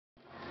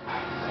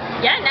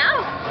Yeah,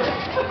 now.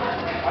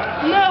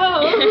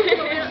 No.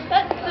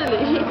 That's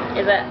silly.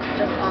 Is it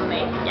just on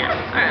me? Yeah.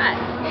 Alright.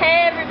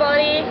 Hey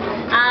everybody.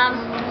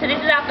 So this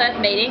is our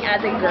first meeting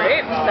as a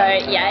group. So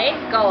yay,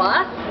 go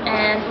us.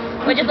 And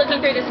we're just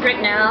looking through the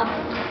script now.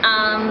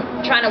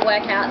 Trying to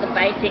work out the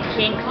basic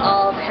kinks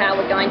of how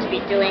we're going to be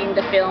doing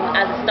the film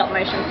as a stop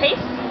motion piece.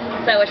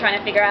 So we're trying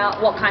to figure out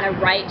what kind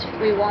of rate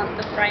we want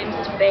the frames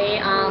to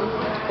be,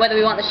 whether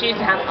we want the shoes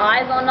to have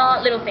eyes or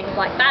not, little things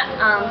like that.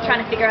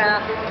 Trying to figure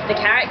out the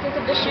characters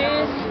of the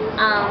shoes.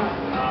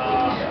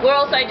 We're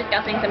also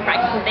discussing some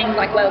practice and things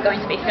like where we're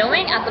going to be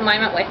filming. At the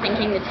moment we're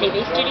thinking the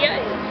TV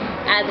studios,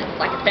 as it's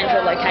like a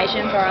central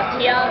location for us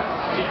here.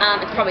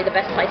 It's probably the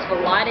best place for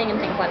lighting and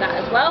things like that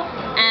as well.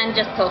 And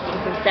just talking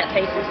some set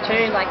pieces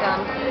too, like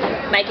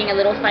making a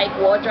little fake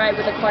wardrobe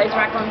with a clothes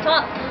rack on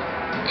top.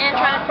 And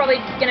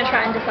probably going to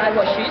try and decide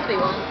what shoes we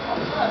want,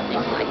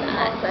 things like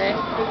that. So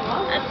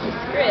that's the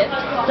script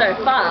so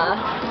far,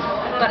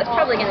 but it's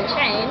probably going to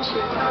change.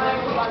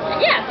 And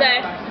yeah, so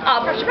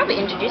I should probably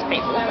introduce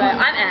people. So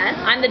I'm Anne,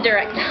 I'm the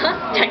director.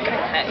 Don't go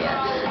there yet.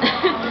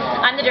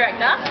 I'm the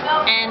director,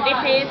 and this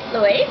is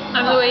Louise.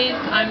 I'm Louise,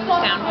 I'm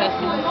the sound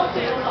person.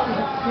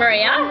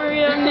 Maria.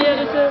 I'm the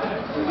editor.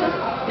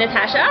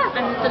 Natasha.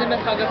 I'm the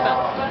cinematographer.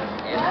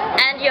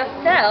 And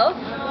yourself.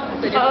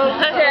 So just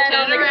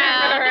turn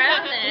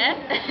around there.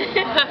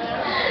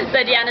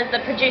 So Deanna's the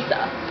producer.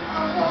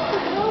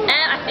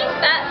 And I think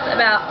that's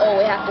about all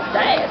we have to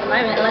say at the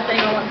moment, unless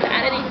anyone wants to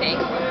add anything.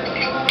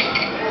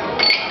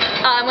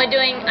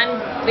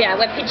 And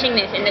we're pitching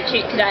this in the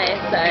shoot today,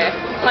 so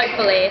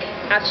hopefully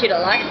our shooter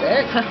likes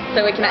it,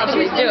 so we can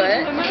actually do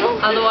it.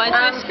 Otherwise,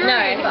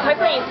 no, but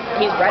hopefully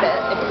he's read it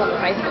if it's on the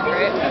Facebook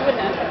group.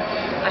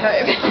 I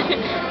hope.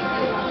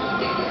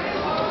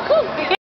 Cool.